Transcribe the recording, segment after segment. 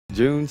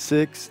June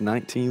 6,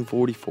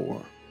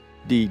 1944,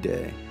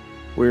 D-Day.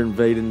 We're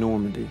invading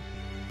Normandy,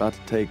 about to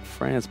take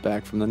France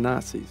back from the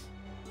Nazis.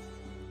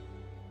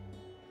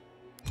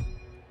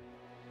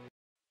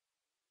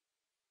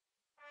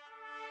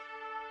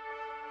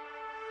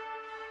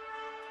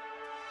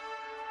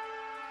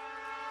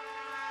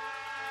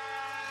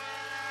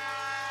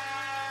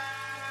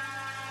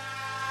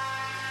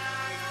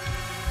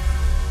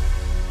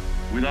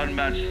 With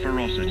unmatched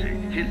ferocity,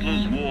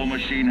 Hitler's war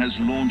machine has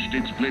launched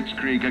its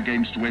blitzkrieg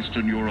against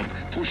Western Europe,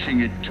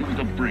 pushing it to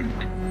the brink.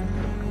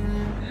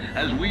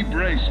 As we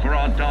brace for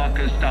our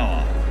darkest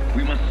hour,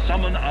 we must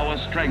summon our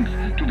strength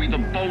to be the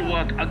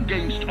bulwark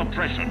against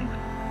oppression.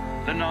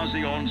 The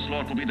Nazi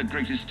onslaught will be the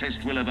greatest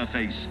test we'll ever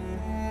face.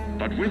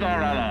 But with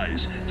our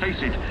allies,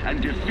 face it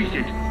and defeat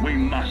it we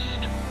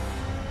must.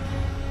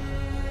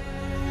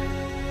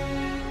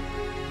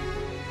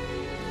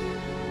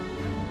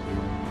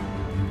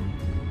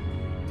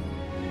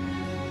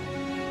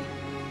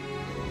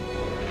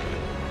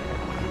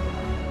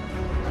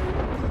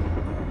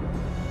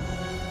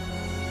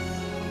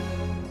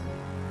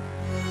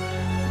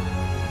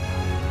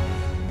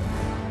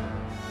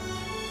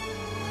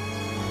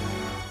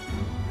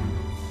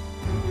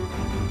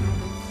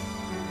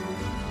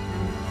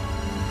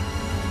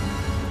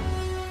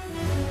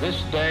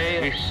 This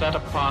day we set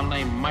upon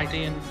a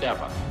mighty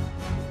endeavor,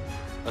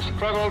 a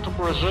struggle to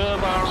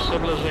preserve our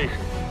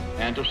civilization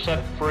and to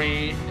set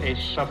free a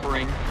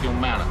suffering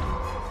humanity.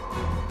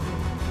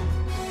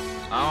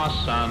 Our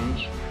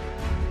sons,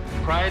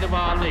 pride of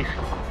our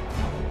nation,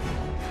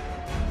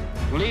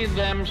 lead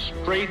them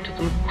straight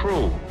and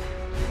true.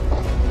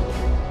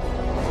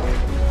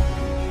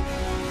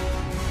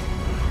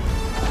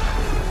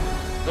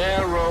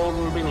 Their road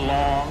will be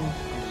long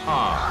and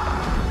hard.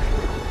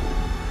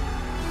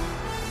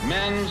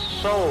 Men's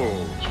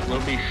souls will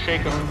be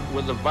shaken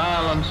with the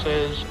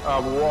violences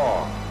of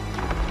war.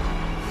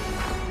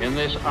 In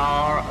this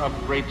hour of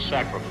great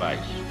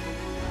sacrifice,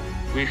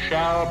 we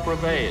shall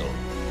prevail.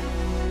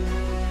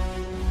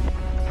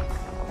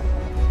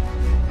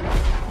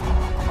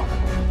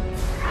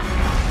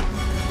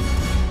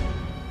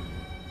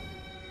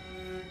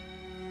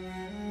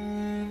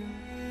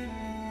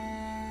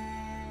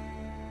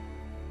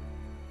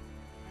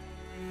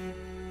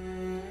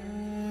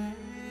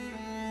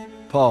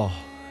 Paul,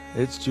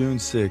 it's June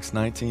 6,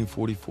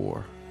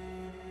 1944.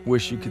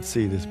 Wish you could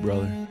see this,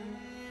 brother.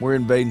 We're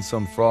invading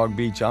some frog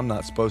beach I'm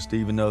not supposed to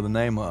even know the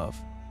name of.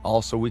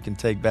 Also, we can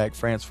take back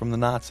France from the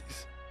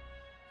Nazis.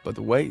 But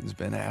the waiting's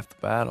been half the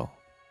battle.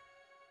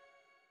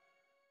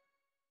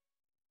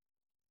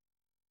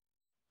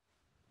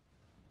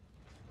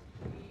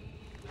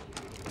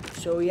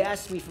 So he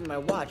asked me for my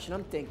watch, and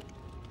I'm thinking,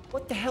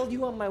 what the hell do you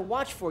want my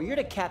watch for? You're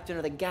the captain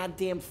of the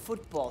goddamn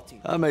football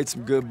team. I made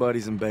some good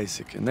buddies in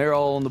basic, and they're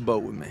all on the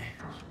boat with me.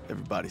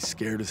 Everybody's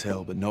scared as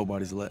hell, but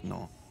nobody's letting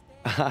on.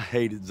 I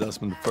hated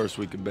Zussman the first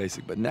week of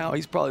basic, but now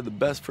he's probably the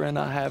best friend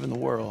I have in the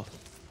world.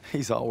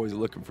 He's always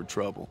looking for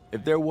trouble.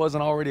 If there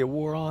wasn't already a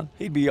war on,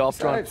 he'd be off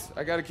trying. Besides,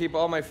 I gotta keep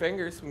all my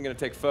fingers. I'm gonna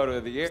take photo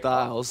of the year.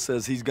 Stiles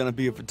says he's gonna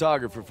be a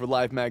photographer for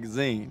Life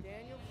magazine.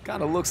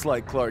 Kinda looks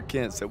like Clark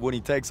Kent, except when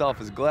he takes off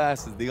his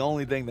glasses, the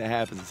only thing that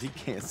happens is he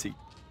can't see.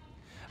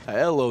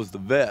 Elo's the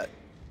vet,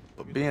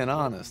 but being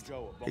honest,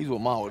 he's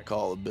what Ma would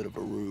call a bit of a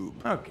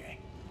rube. Okay,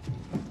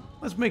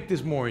 let's make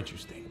this more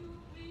interesting.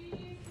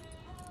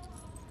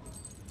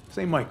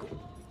 St. Michael,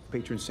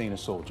 patron saint of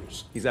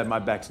soldiers. He's had my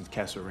back since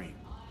Kasserine.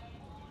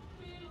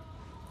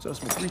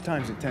 Zussman 3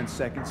 times in 10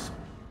 seconds,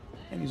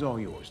 and he's all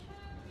yours.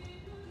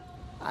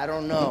 I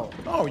don't know.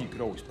 Oh, you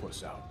could always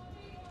puss out.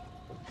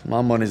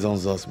 My money's on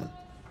Zussman.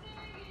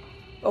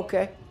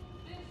 Okay,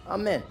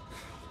 I'm in.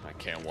 I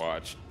can't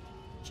watch.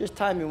 Just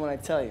time me when I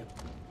tell you.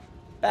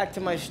 Back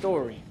to my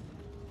story.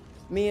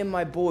 Me and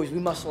my boys, we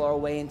muscle our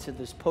way into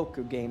this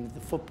poker game that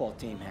the football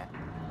team had.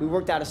 We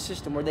worked out a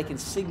system where they can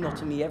signal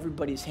to me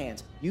everybody's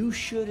hands. You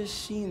should have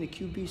seen the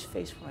QB's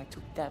face when I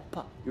took that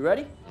putt. You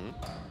ready?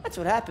 That's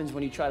what happens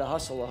when you try to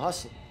hustle a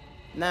hustle.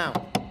 Now,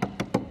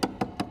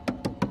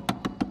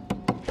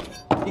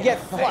 you get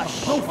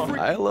flushed.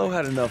 Elo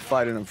had enough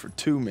fight in him for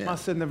 2 men. Ma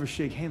said never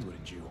shake hands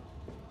with a Jew.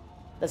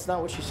 That's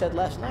not what she said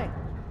last night.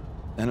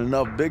 And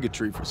enough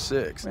bigotry for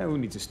 6. Man, who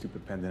needs a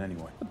stupid pendant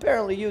anyway?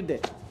 Apparently you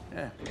did.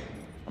 Yeah,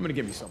 I'm gonna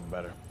get me something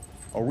better.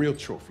 A real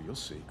trophy, you'll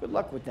see. Good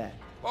luck with that.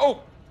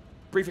 Oh!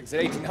 Briefing's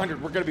at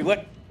 1800. We're gonna be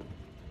lit.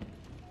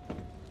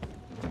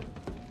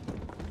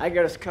 I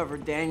got us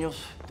covered, Daniels.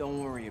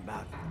 Don't worry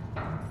about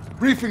it.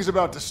 Briefing's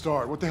about to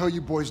start. What the hell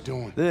you boys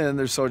doing? Then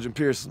there's Sergeant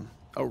Pearson,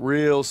 a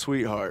real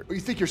sweetheart. Well,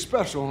 you think you're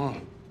special, huh?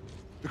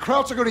 The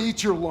Krauts are gonna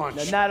eat your lunch.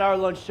 Now, not our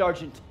lunch,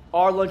 Sergeant.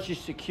 Our lunch is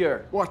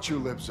secure. Watch your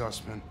lips,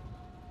 Zussman.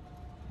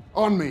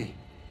 On me.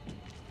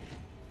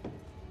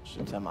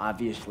 Since I'm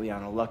obviously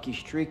on a lucky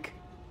streak,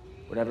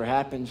 whatever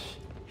happens,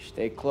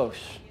 stay close.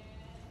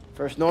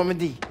 First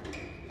Normandy,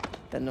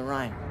 then the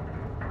Rhine.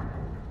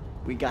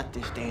 We got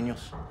this,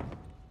 Daniels.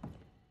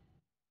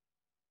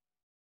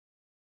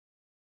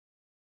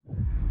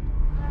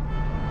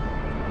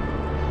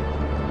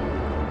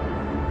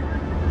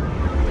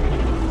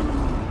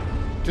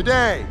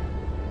 Today,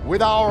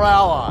 with our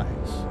allies,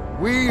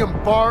 we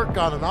embark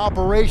on an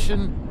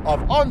operation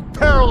of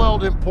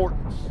unparalleled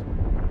importance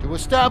to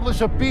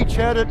establish a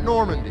beachhead at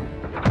Normandy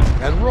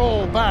and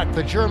roll back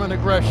the German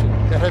aggression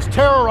that has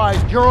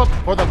terrorized Europe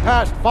for the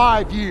past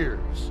 5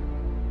 years.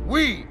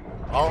 We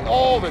are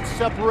all that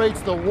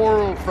separates the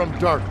world from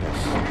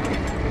darkness.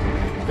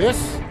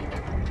 This,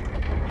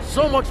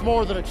 so much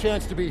more than a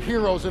chance to be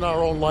heroes in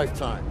our own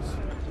lifetimes.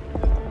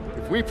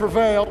 If we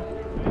prevail,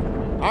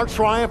 our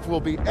triumph will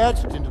be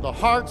etched into the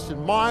hearts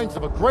and minds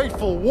of a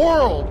grateful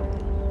world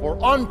for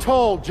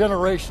untold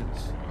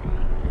generations.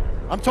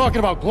 I'm talking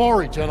about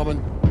glory,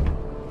 gentlemen.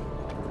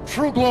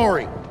 True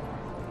glory.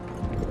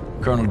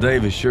 Colonel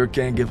Davis sure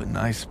can give a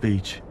nice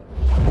speech.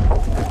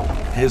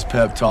 His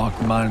pep talk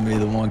reminded me of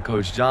the one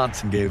Coach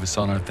Johnson gave us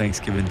on our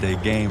Thanksgiving Day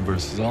game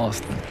versus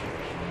Austin.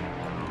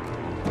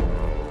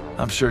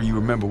 I'm sure you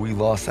remember we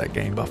lost that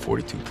game by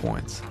 42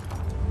 points.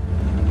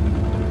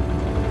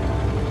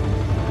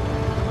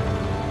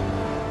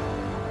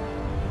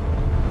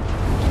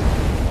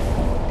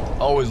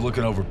 Always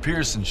looking over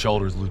Pearson's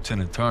shoulders,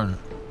 Lieutenant Turner.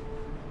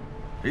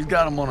 He's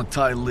got him on a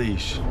tight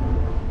leash.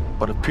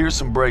 But if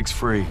Pearson breaks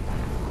free,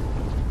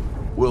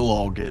 we'll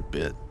all get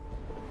bit.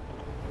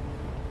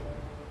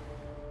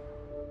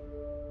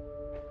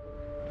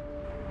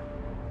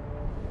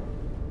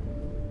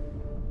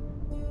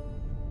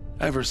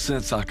 Ever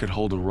since I could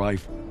hold a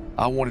rifle,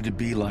 I wanted to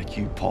be like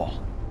you, Paul.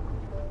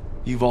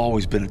 You've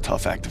always been a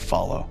tough act to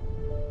follow.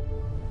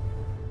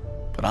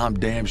 But I'm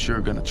damn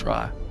sure gonna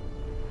try.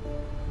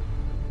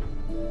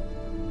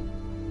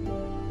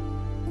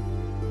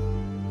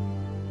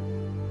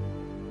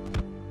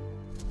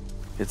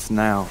 It's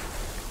now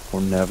or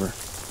never.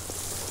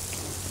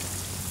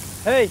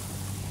 Hey,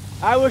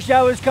 I wish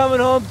I was coming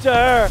home to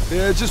her.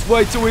 Yeah, just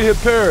wait till we hit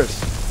Paris.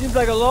 Seems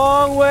like a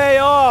long way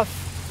off.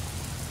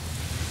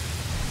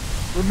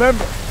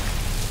 Remember,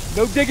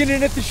 no digging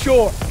in at the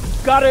shore.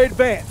 You've got to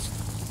advance.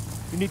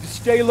 You need to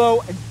stay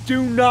low and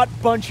do not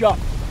bunch up.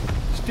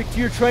 Stick to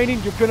your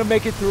training, you're gonna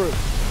make it through.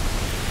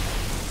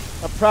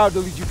 I'm proud to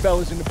lead you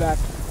fellas in the back.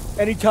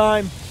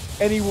 Anytime,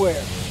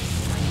 anywhere.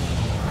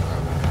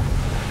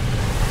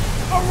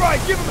 All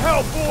right, give them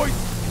hell, boys!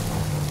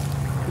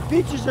 The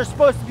beaches are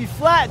supposed to be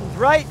flattened,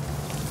 right?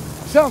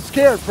 Sound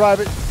scared,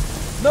 Private.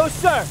 No,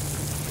 sir.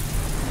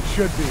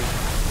 Should be.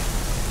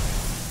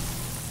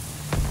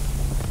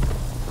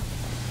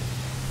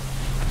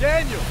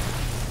 Daniel,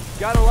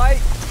 got a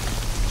light?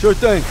 Sure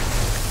thing.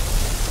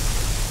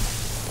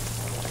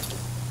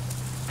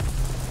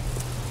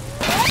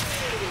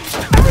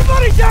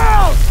 Everybody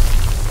down!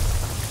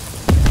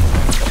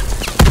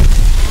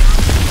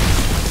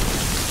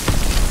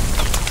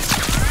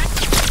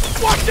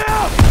 Watch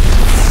out!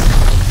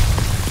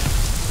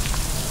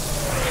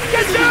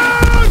 Get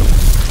down!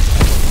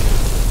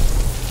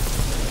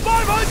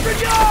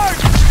 500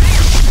 yards!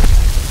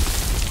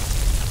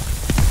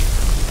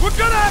 We're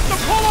gonna have to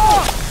pull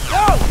off!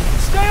 No!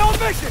 Stay on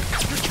mission!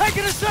 You're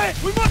taking us in!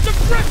 We must have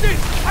drifted!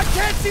 I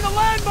can't see the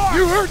landmark!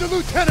 You heard the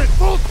lieutenant!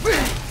 Full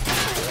speed!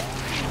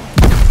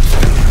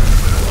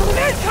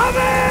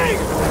 Incoming!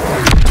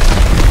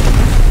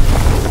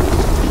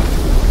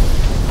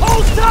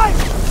 Hold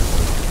tight!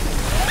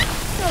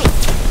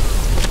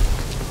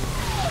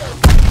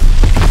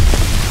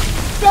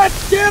 God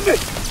damn it!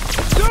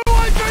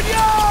 200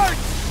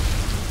 yards!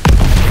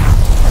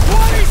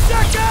 20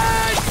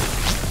 seconds!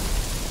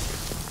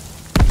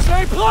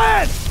 Same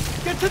plan!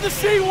 Get to the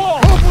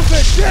seawall!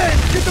 Opposite,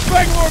 James! Get the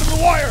Bangalore to the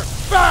wire!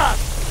 Fast!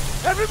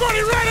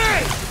 Everybody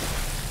ready!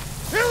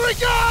 Here we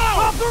go!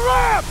 Off the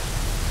ramp!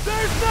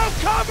 There's no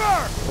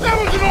cover! That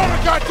was an order,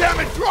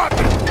 goddammit! Drop it!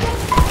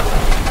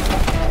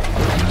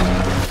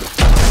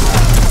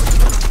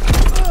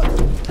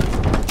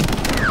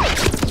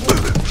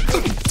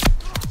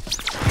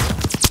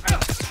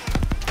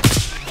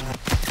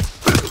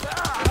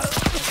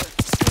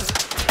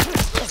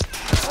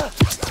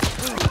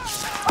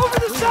 Over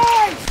the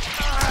side!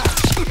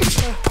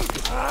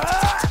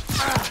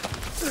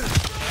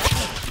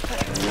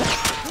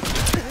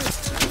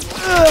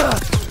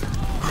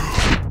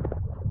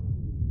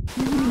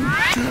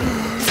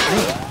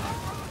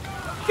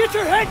 Get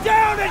your head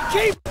down and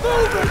keep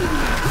moving!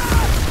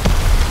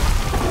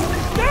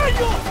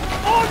 Daniel!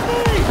 On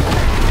me!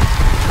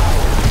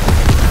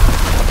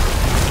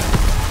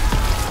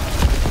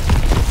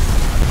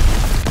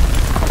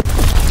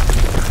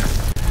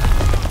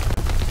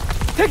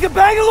 Take the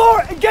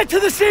Bangalore and get to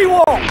the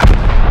seawall! We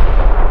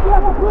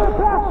have a clear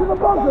path to the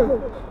bunker!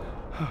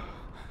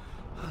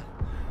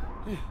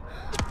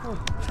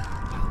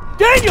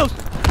 Daniels!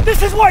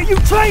 This is what you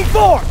trained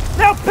for!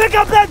 Now pick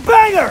up that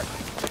banger!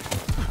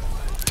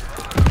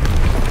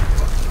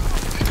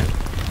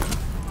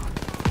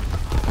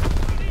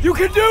 You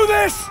can do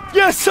this!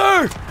 Yes,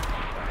 sir!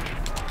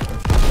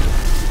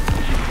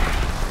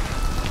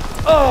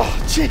 Oh,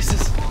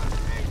 Jesus!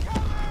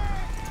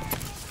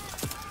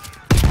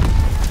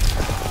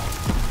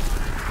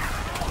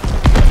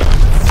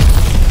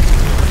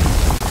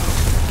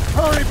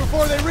 Hurry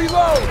before they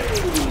reload!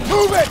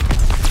 Move it!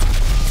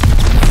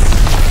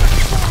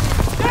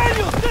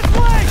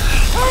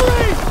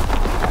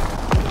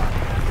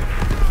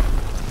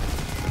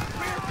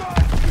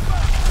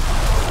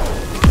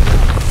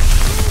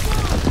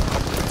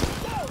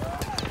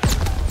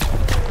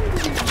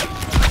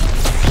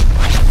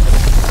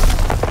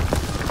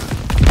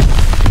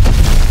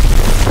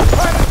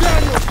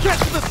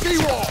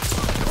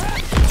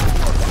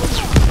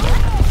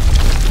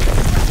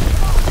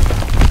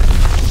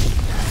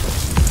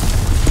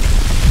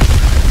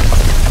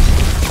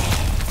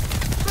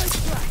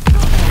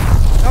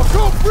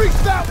 Breach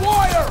that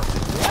wire!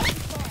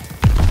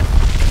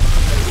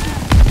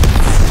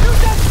 Use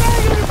that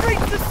banger to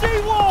breach the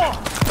seawall!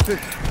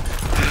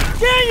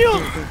 Daniel!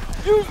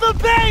 Use the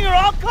banger!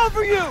 I'll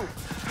cover you!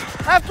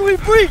 After we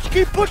breach,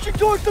 keep pushing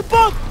towards the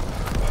bunk!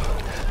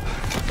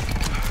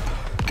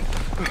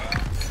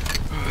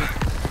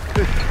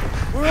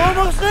 We're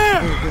almost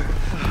there!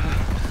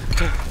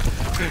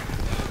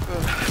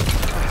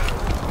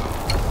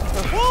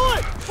 Pull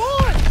it!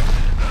 Pull it!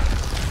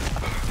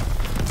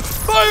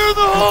 Fire in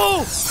the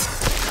hole!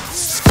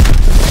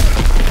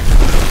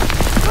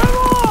 Come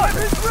on!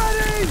 It's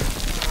ready!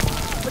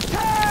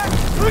 Attack!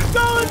 Let's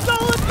go! Let's go!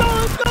 Let's go!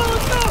 Let's go!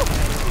 Let's go!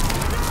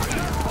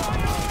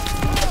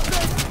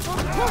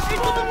 Push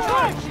into the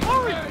trench!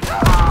 Hurry!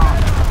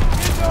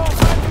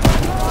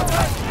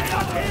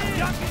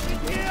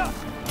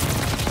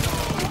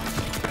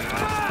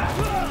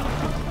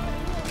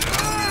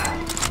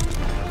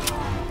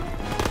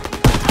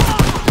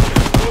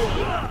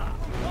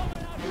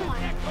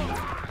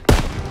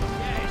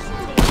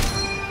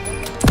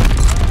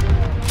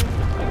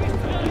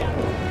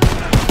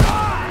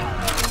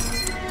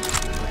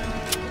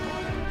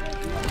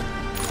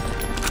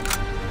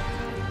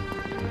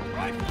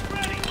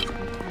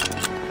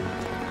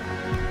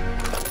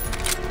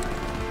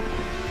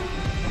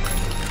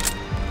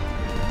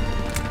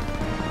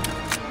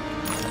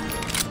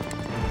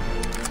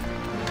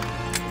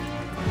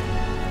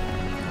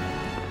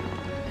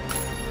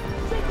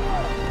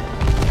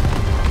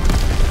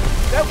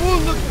 That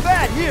wound looks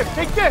bad. Here,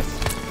 take this.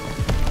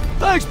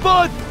 Thanks,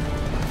 bud.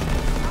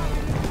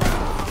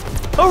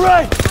 All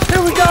right,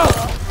 here we go.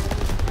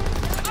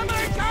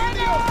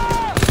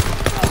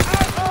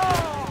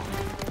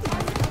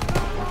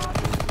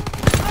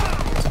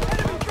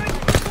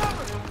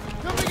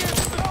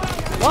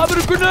 Lob it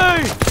a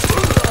grenade.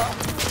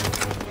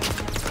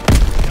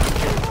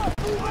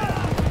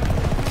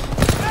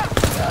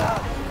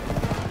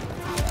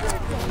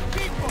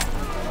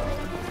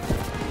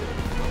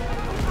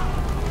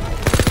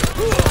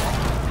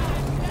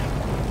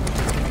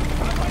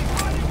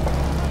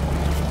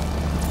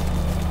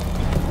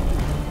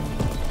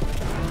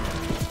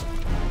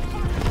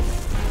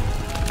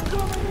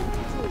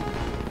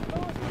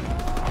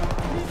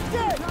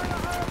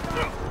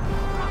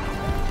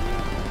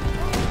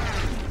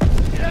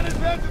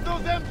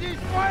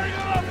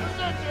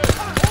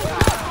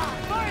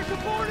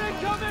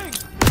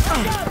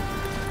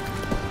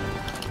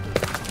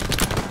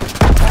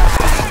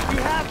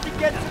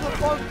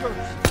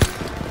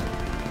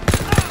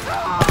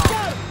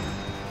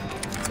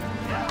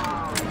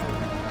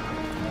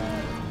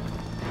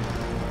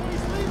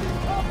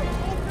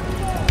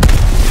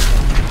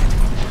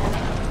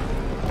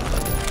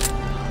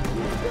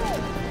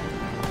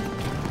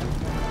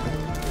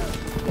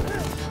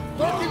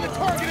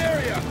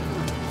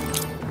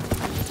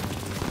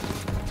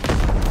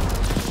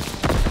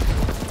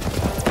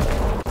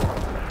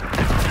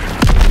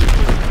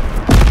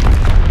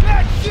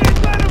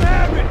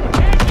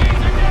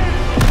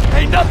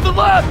 Nothing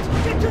left!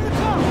 Get to the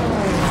top!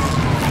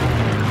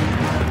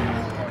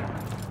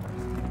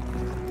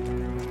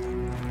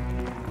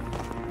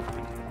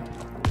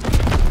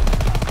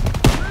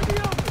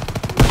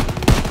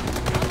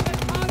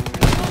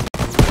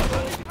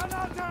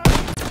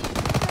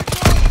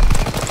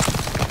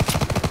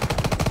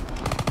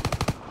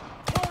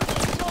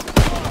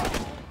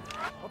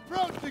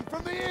 Approaching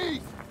from the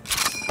east!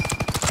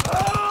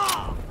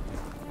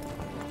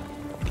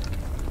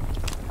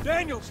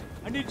 Daniels,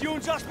 I need you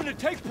and Zussman to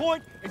take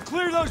point and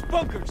clear those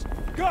bunkers.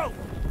 Go!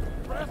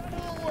 Press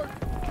forward!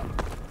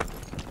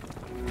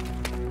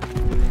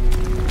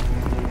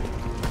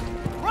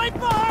 Right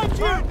behind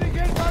you!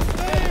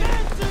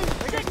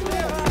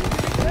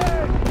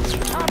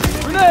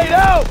 Grenade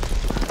out!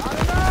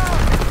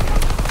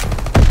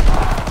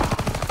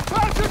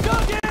 Croucher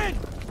dug in!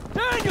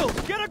 Daniels,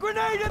 get a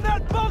grenade in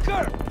that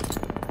bunker!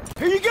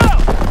 Here you go!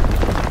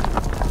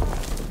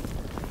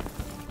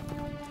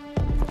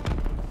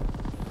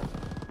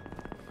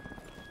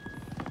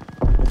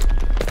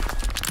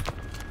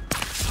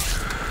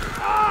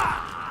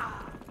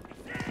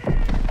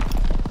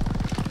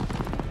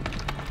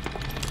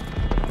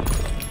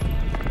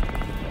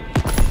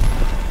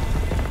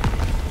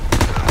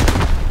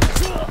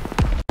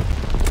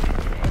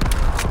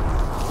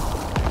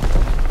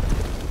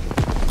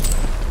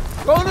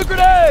 Throwing a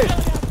grenade!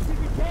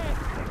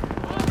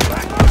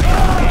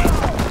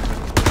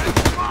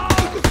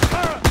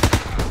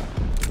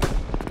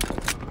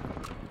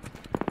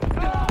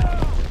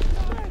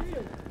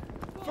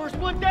 First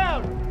one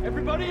down!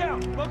 Everybody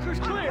out! Bunker's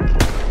clear!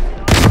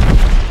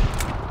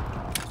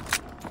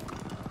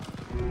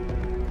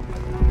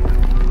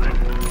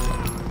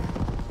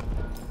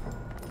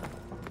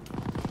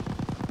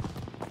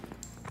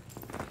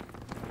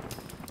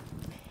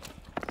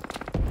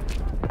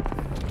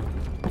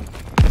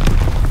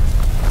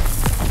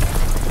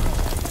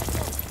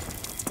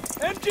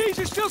 MGs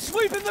are still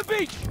sweeping the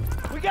beach!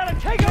 We gotta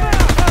take them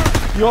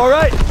out! You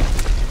alright?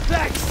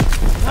 Thanks!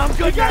 I'm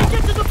good. We gotta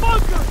get to the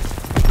bunker!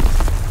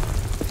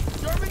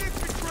 German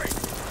infantry!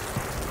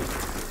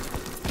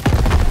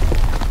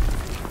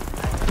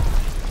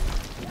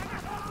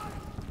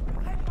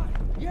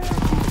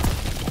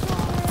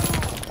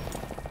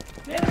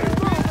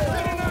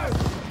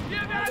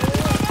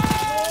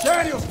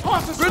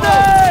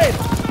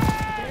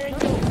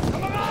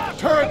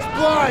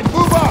 line!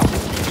 Move up!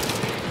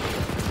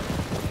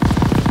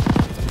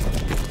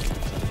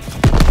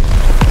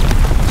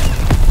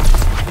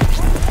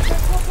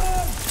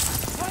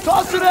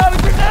 Tossing out a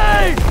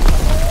grenade!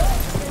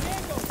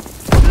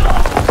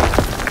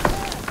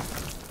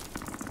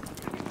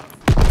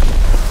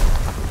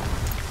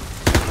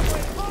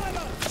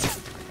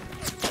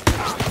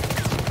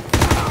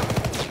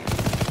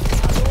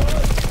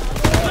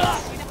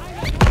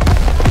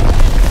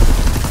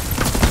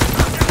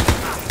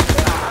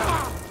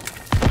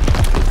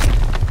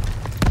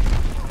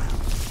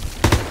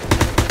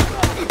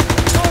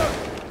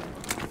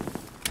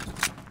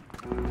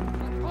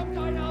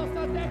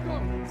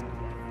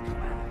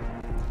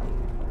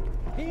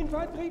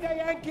 Infanterie der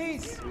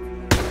Yankees!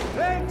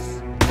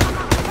 Links!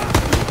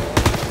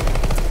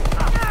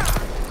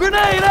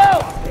 Grenade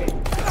out!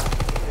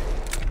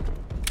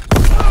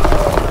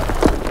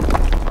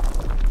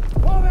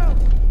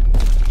 Vorwärts!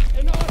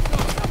 In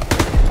Ordnung!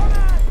 Komm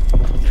an!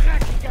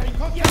 Dreckiger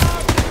Jagd!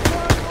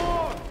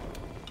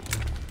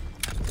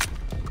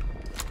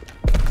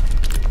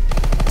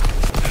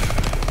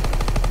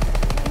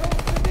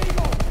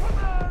 Bewegung! Komm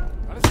an!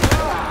 Alles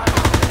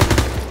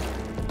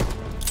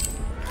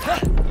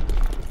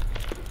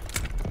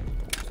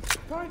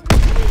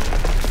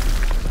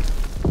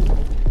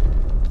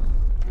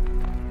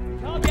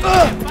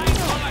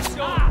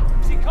klar!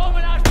 Sie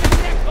kommen aus der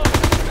Deckung!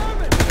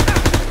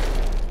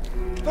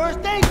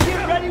 First aid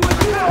kit ready when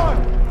you are!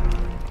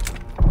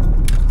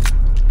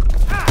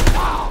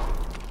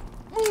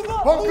 Move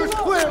up! Bunker's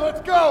clear,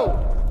 let's go!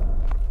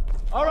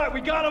 All right,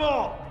 we got them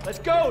all. Let's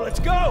go, let's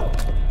go!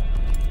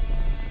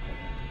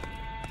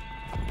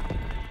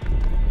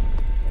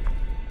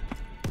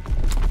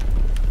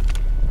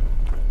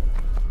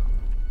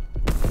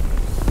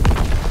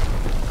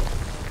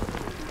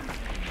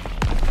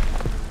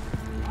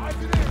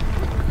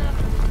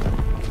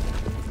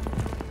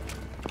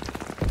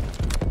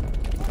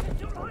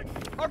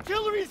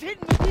 Artillery's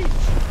hitting the beach!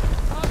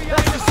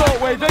 That's the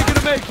assault wave, they're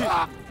gonna make it!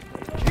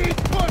 Keep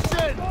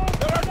pushing!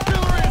 Their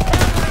artillery is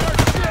hammering our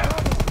ship!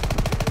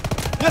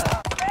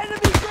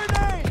 Enemy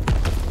grenade!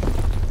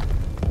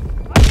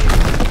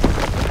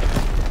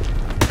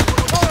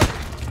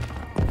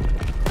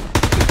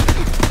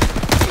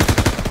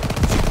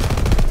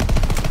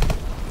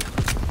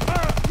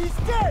 He's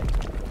dead!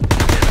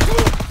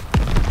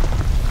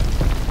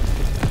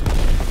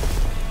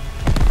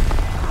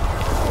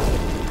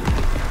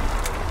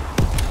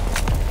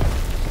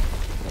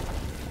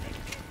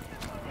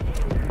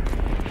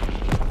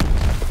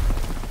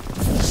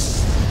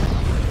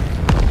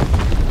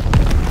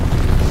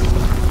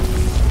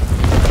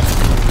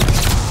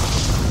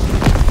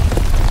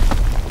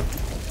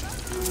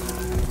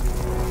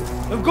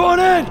 I'm going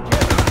in!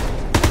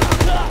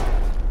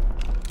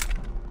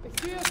 Ich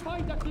sehe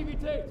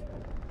Feindaktivität.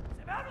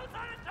 Sie werden uns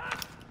alle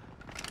töten!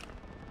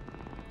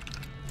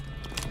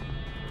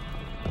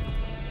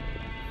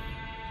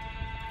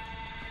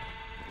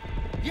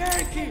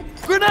 Yankee!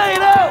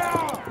 Grenade out!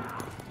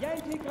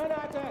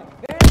 Yankee-Granate!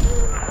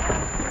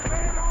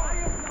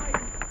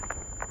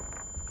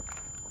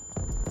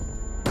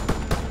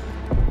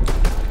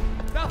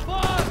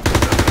 Davor!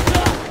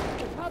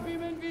 Ich hab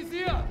ihn im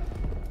Visier!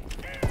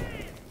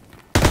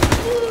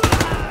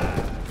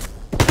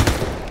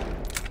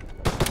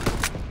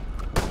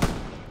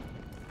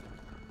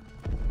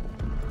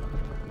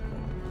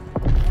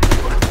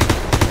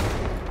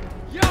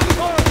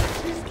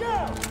 He's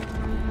down!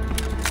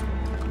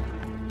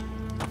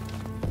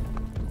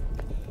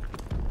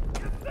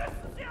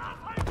 Müssen Sie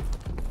abhalten!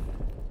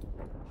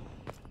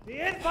 Die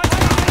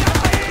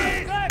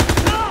Infanterie!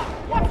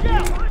 Watch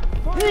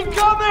out!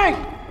 Incoming!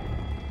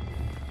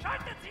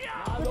 Schaltet Sie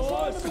ab!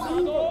 Los!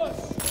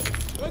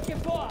 Rücke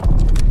vor!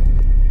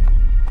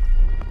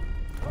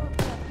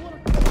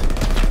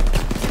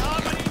 Sie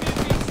haben ihn im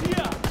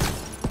Visier!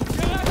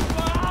 Direkt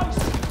voraus!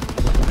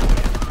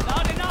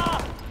 Lade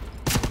nach!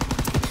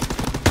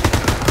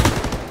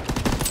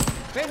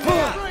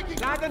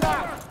 Lade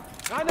nach!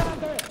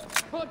 Granate!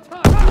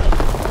 Kontakt!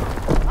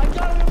 I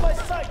got it in my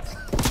sights!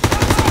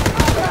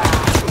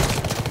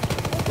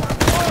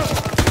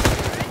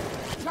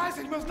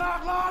 Scheiße, ich muss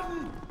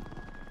nachladen!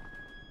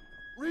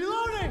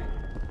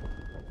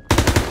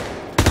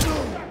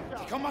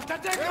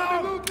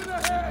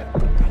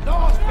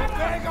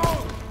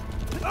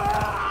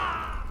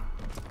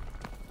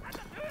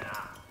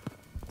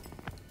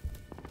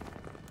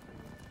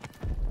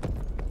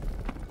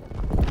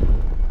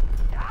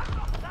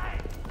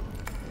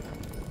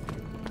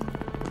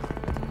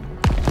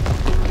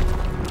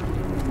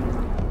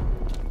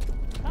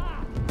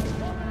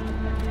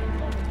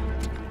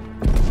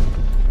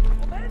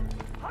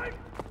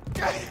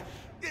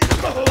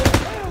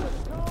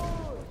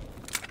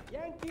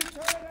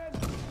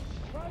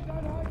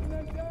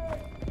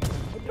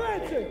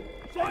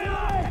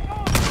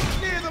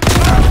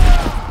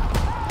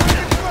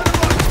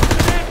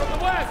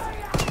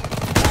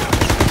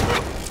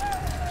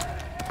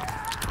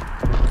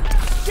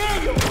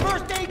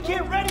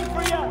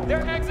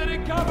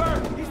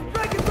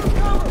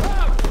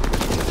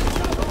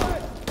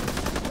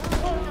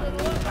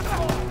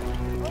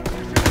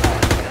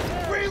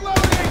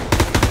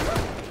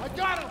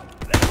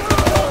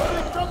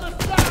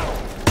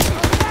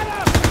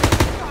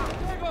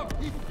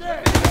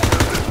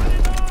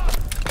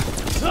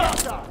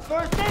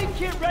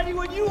 ready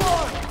when you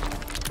are!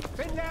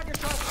 Bin leer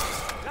geschossen.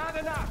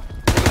 Lade nach.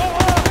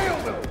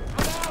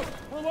 I'm out.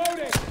 We're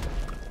loading.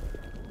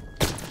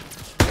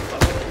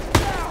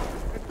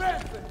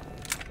 Advancing.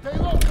 Stay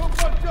low, come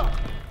bunch up.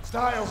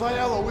 Styles,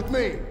 Aiello, with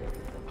me.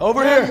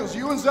 Over here. Daniels,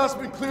 you and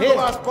Zussman clear the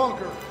last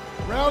bunker.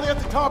 Rally at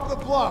the top of the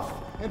bluff.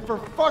 And for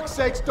fuck's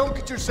sakes, don't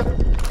get yourself...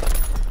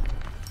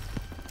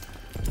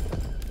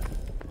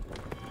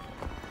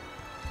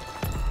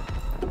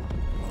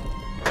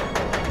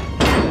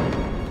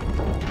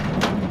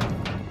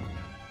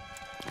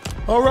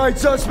 All right,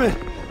 Zussman.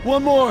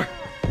 One more.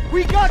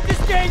 We got this,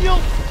 Daniel!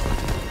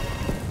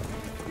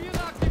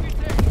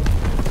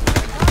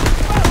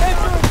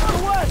 Entering from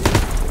the west!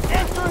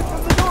 Entering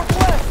from the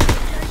northwest!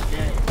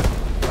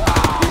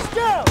 He's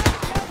down!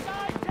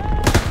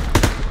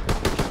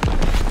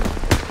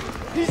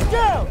 He's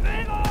down!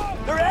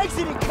 They're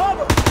exiting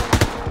cover!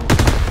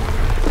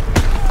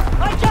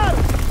 I got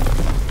him!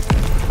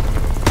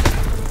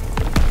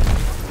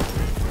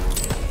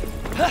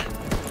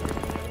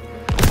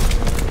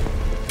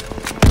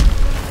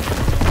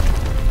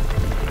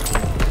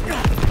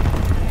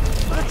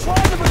 They're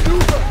trying to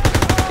maneuver!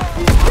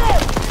 He's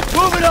dead!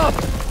 Move it up!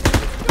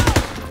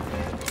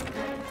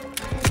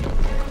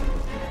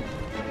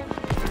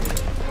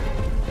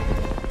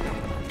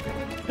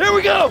 Here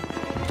we go!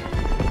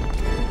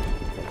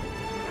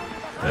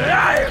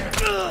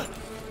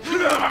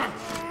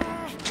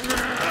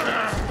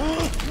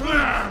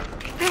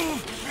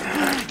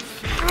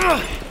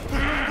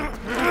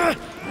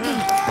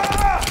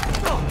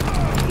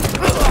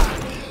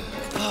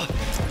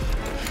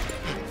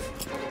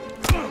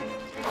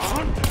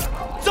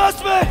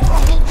 Zussman!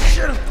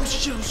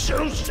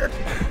 Oh shit.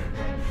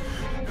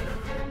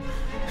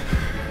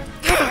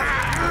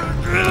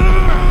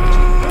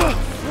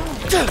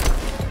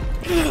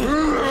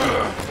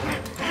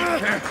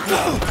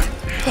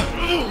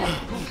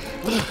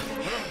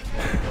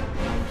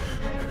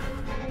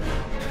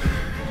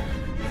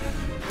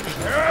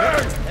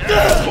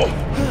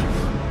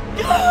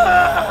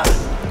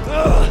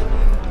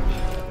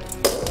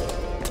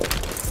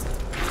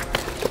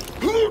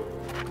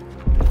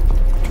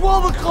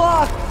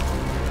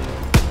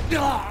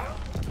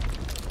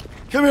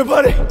 Come here,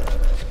 buddy.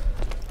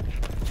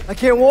 I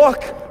can't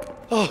walk.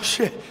 Oh,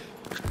 shit.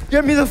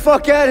 Get me the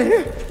fuck out of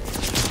here.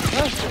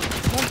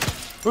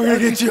 We're gonna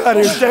get you out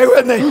of here. Stay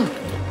with me.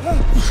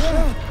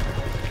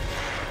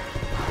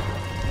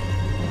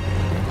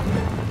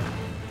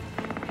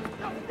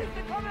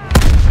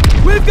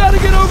 We've got to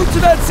get over to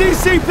that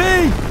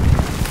CCP.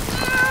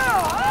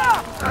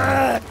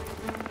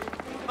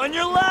 On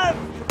your left!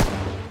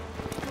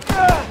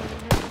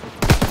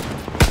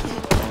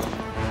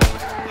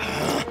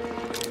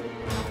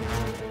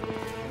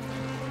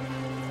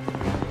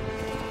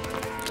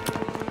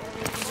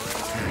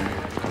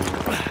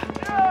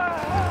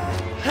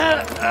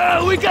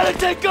 We gotta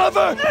take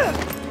cover!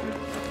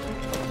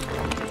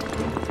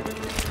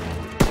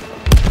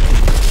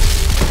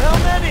 How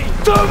many?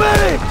 Too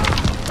many!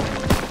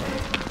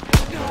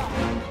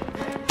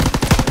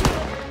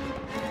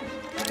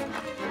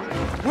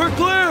 We're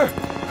clear!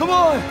 Come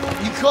on!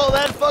 You call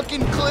that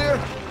fucking clear?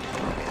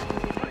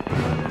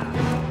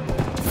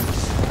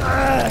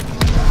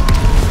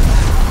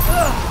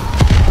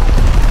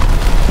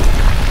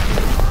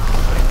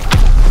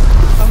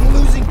 I'm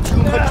losing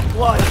too much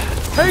blood.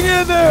 Hang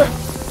in there!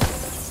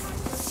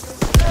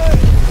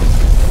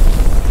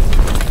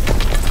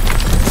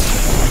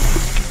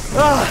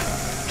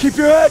 Keep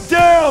your head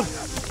down!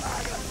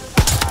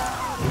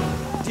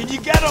 Did you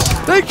get him?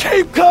 They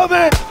keep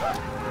coming!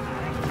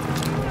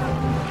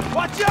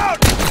 Watch out!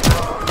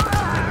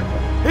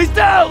 He's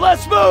down!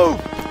 Let's move!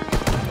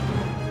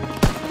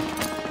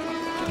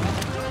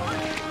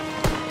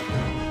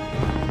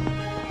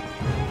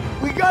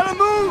 We gotta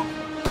move!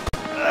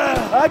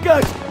 I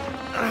got...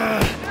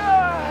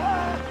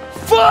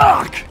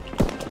 Fuck!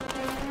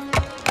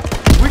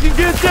 We can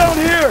get down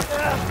here!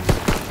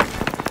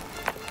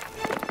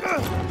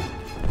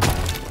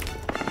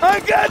 I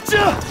got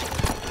you!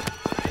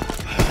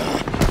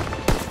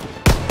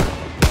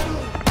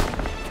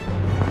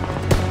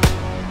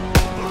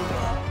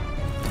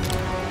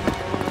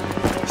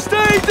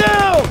 Stay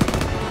down!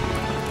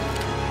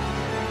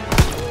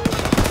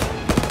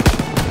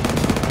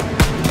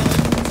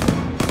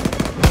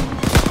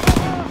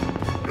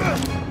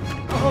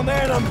 Oh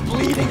man, I'm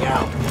bleeding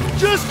out.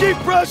 Just keep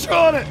pressure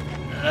on it!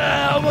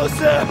 Almost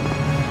there!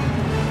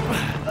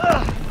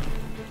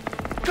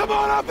 Come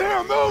on up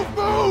here! Move!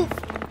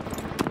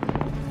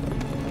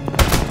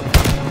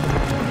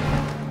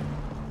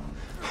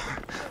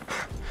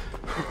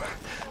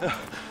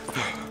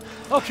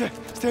 Okay,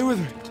 stay with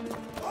me.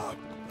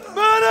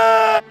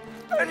 Money!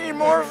 I need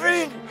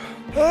morphine.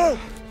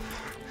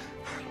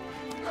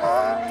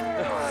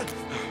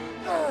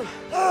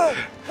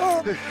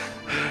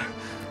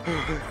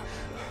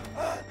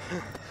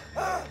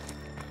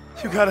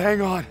 You gotta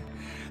hang on.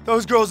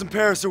 Those girls in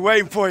Paris are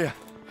waiting for you.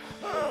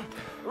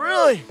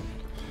 Really?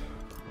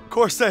 Of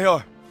course they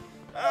are.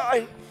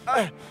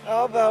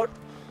 How about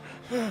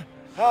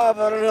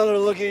another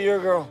look at your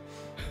girl?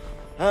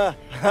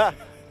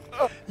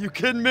 You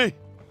kidding me?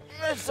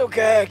 It's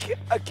okay.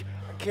 I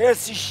can't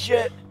see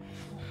shit.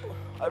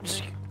 I'm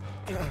just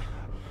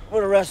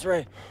gonna rest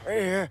right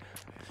here.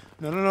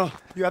 No.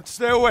 You have to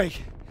stay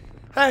awake.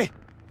 Hey!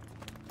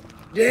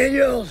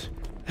 Daniels,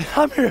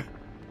 I'm here.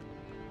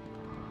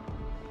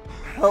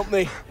 help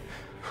me.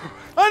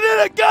 I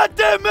need a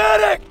goddamn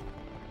medic!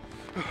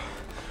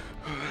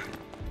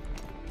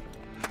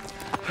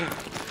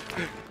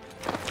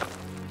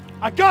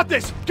 I got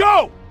this!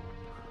 Go!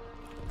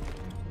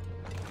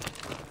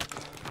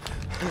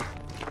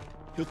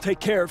 You'll take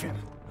care of him.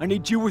 I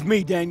need you with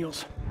me,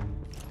 Daniels.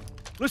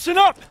 Listen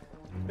up!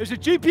 There's a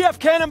GPF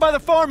cannon by the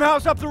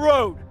farmhouse up the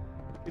road.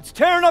 It's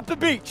tearing up the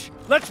beach.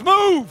 Let's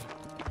move!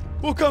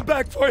 We'll come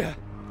back for you.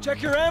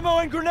 Check your ammo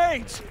and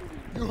grenades.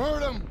 You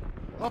heard him.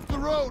 Up the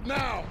road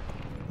now.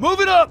 Move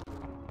it up!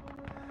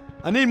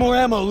 I need more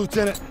ammo,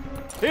 Lieutenant.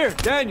 Here,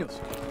 Daniels.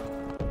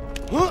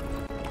 Huh?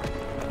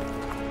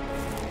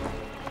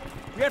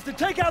 We have to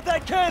take out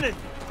that cannon!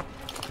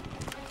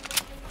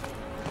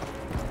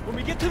 When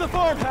we get to the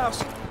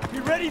farmhouse, be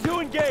ready to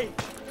engage.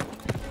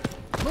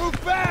 Move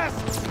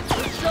fast!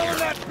 We're showing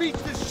that beach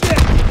the shit!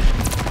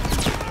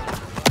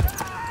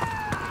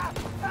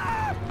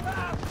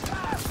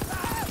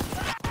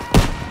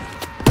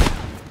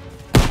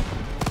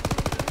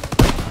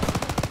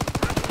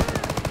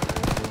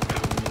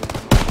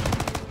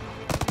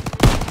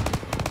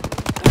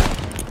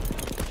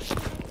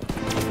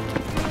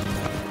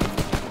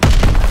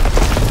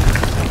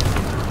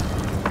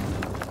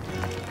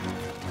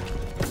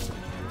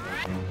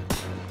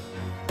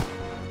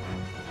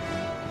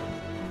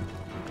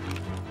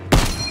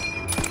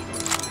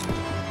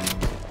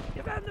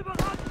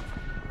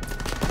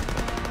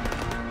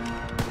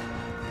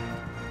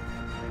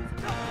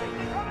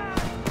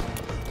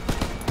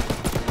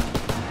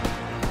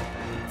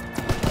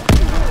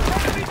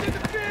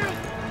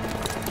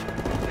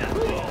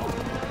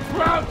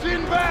 Crowds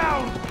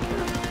inbound!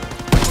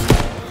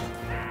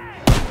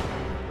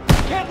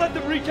 Can't let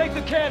them retake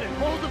the cannon!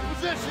 Hold the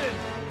position!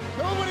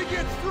 Nobody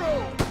gets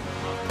through!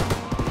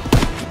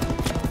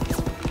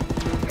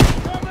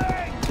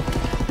 Coming!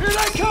 Here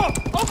they come!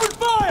 Open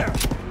fire!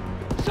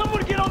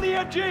 Someone get on the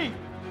MG!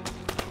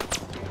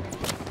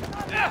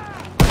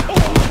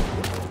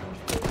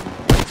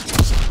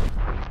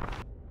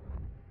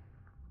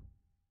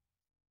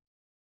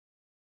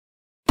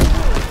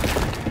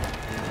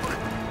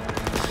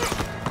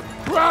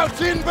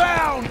 Crowds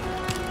inbound!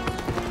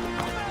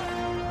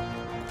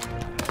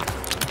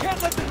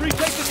 Can't let them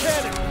retake the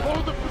cannon!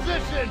 Hold the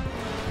position!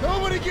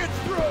 Nobody gets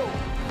through!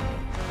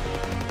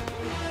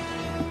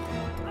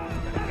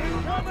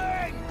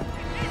 Incoming!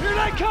 Here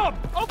they come!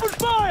 Open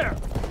fire!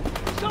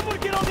 Someone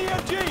get on the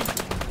MG!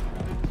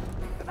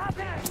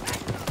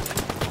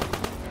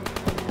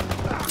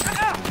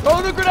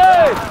 Throw the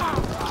grenade!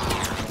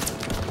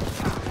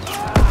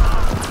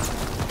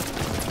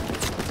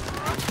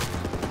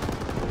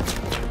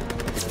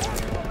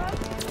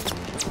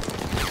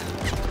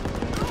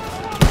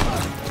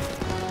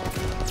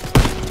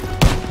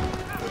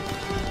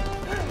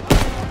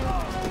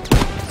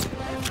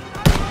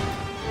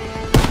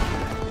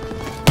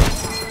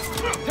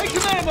 Take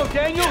some ammo,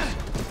 Daniels!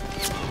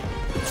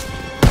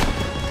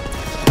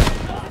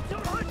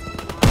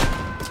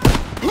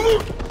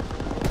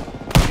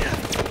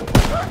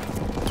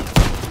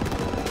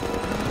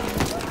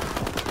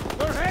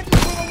 They're heading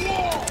for the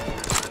wall!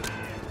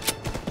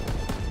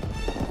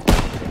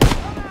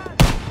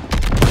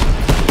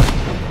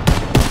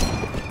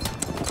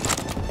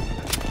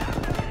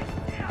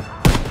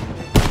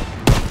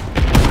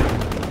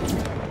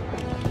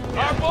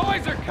 Our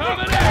boys are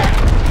coming in!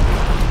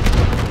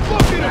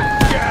 Look at them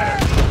scatter!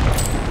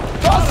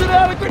 Toss it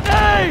out a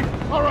grenade!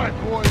 All right,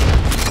 boys.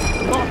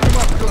 Lock them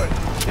up good.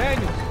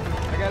 Daniels,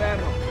 I got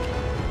ammo.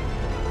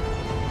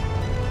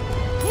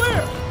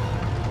 Clear!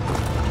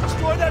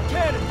 Destroy that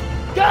cannon!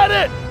 Got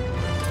it!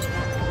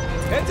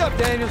 Heads up,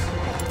 Daniels!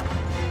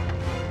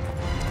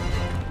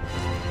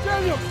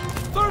 Daniels!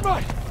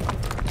 Thermite!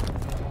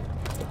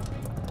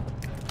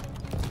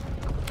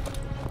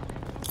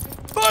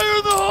 Fire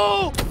in the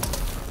hole!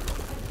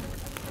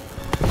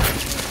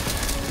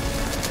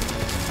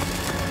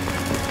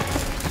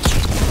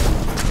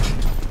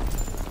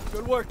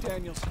 Good work,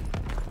 Daniels.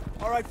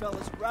 All right,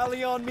 fellas,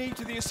 rally on me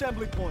to the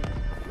assembly point.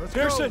 Let's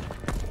Pearson, go.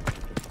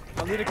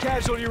 I'll need a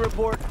casualty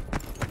report.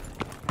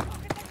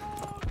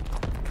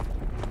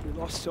 We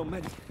lost so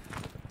many.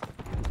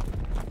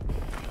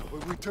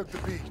 But we took the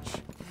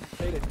beach.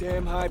 Paid a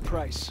damn high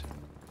price.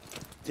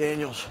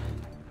 Daniels,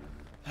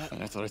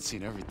 And I thought I'd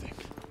seen everything.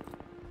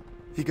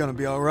 He gonna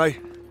be all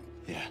right?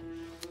 Yeah.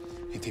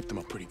 He taped them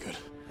up pretty good.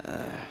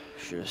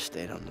 should have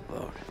stayed on the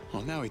boat.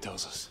 Well, now he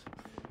tells us.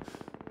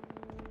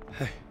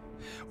 Hey,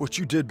 what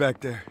you did back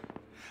there,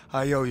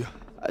 I owe you.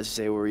 I'd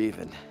say we're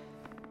even.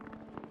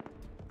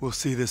 We'll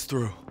see this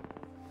through.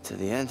 To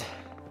the end?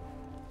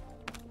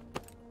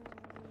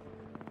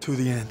 To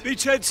the end.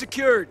 Beachhead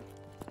secured.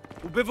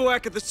 We'll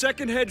bivouac at the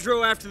second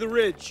hedgerow after the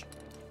ridge.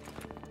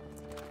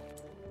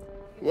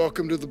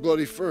 Welcome to the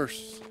Bloody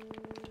First.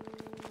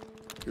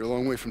 You're a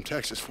long way from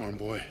Texas, farm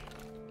boy.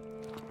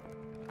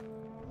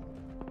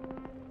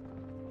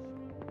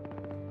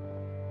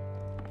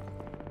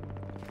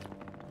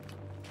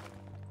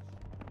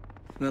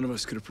 None of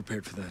us could have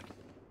prepared for that.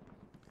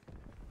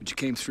 But you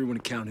came through when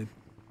it counted.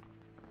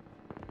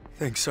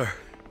 Thanks, sir.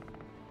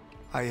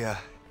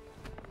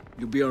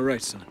 You'll be all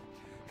right, son.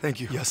 Thank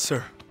you. Yes,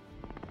 sir.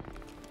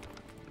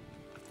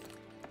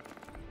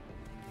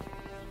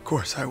 Of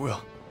course, I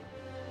will.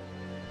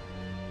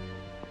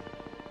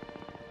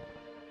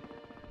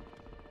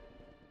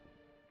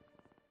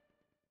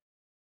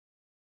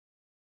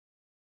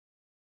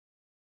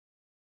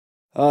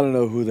 I don't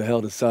know who the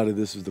hell decided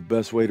this was the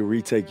best way to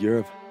retake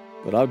Europe,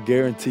 but I'll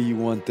guarantee you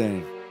one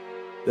thing.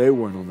 They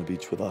weren't on the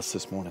beach with us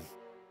this morning.